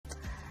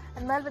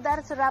And well, with that,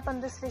 it's a wrap on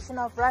this edition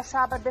of Rush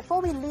Hour. But before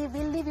we leave,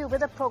 we'll leave you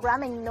with a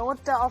programming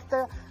note of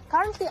the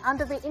currently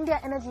underway India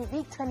Energy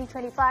Week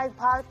 2025.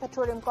 Bharat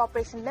Petroleum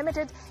Corporation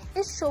Limited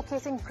is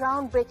showcasing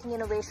groundbreaking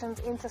innovations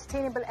in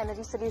sustainable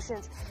energy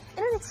solutions.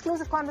 In an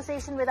exclusive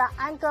conversation with our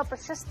anchor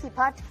Prashasti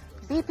Bhatt,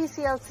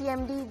 BPCL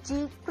CMD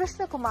G.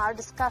 Krishna Kumar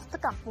discussed the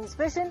company's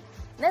vision,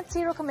 net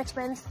zero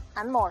commitments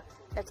and more.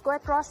 Let's go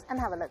across and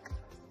have a look.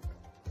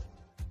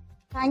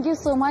 Thank you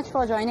so much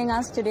for joining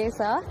us today,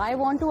 sir. I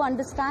want to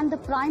understand the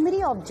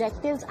primary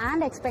objectives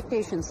and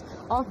expectations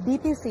of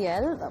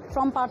BPCL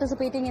from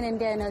participating in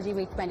India Energy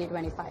Week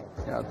 2025.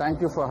 Yeah,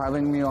 thank you for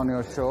having me on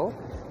your show.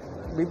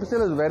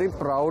 BPCL is very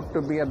proud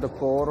to be at the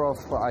core of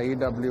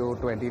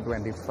IEW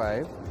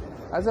 2025.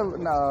 As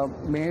a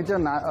major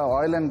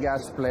oil and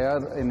gas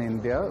player in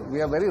India,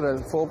 we are very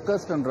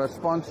focused and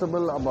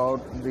responsible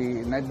about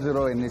the net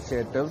zero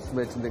initiatives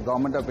which the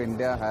Government of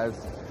India has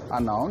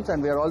announced,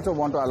 and we also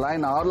want to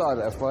align all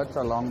our efforts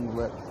along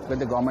with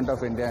the Government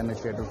of India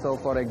initiative. So,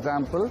 for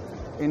example,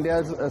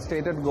 India's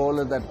stated goal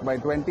is that by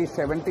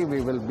 2070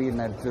 we will be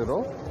net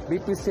zero.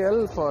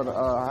 BPCL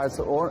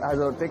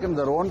has taken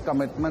their own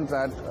commitments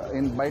that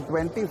by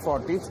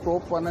 2040,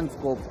 Scope 1 and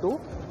Scope 2,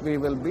 we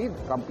will be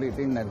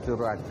completing net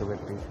zero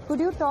activity.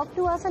 Could you talk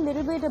to us a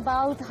little bit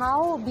about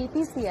how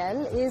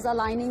BPCL is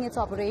aligning its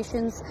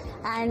operations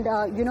and,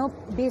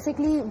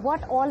 basically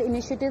what all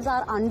initiatives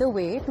are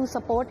underway to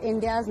support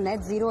India's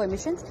net zero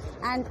emissions,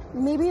 and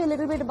maybe a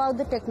little bit about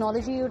the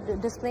technology you're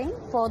displaying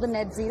for the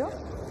net zero?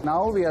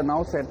 Now we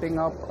are setting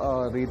up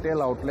a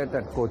retail outlet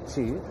at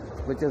Kochi,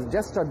 which is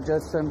just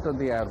adjacent to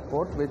the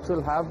airport, which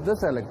will have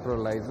this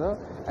electrolyzer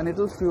and it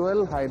will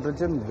fuel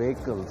hydrogen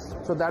vehicles.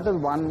 So that is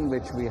one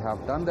which we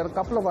have done. There are a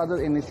couple of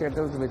other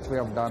initiatives which we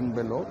have done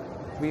below.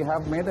 We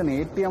have made an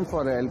ATM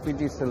for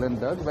LPG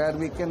cylinders where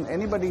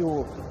anybody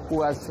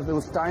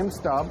who's time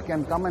starved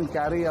can come and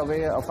carry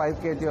away a 5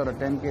 kg or a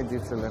 10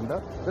 kg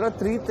cylinder. There are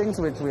three things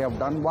which we have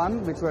done.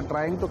 One, which we are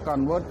trying to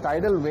convert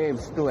tidal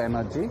waves to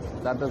energy.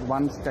 That is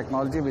one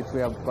technology which we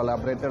have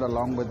collaborated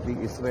along with the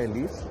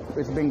Israelis,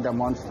 which is being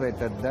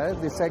demonstrated there.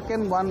 The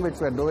second one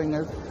which we are doing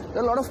is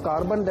there are a lot of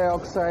carbon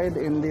dioxide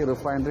in the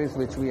refineries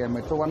which we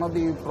emit. So one of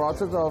the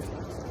process of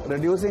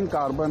reducing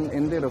carbon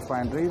in the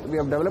refinery, we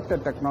have developed a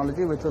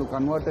technology which will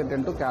convert it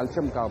into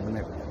calcium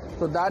carbonate.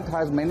 So that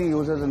has many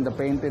uses in the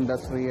paint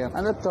industry.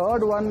 And the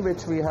third one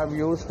which we have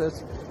used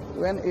is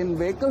when in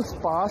vehicles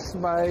pass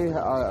by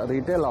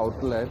retail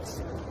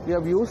outlets, we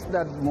have used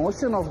that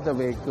motion of the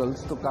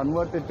vehicles to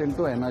convert it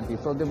into energy.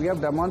 So we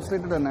have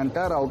demonstrated an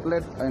entire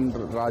outlet in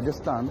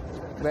Rajasthan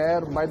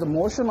where by the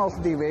motion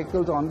of the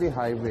vehicles on the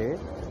highway,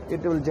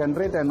 it will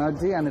generate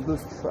energy and it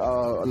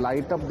will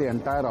light up the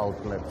entire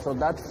outlet. So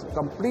that's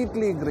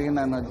completely green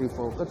energy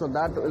focus. So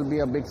that will be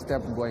a big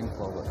step going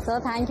forward. Sir,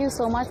 thank you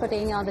so much for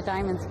taking out the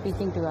time and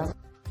speaking to us.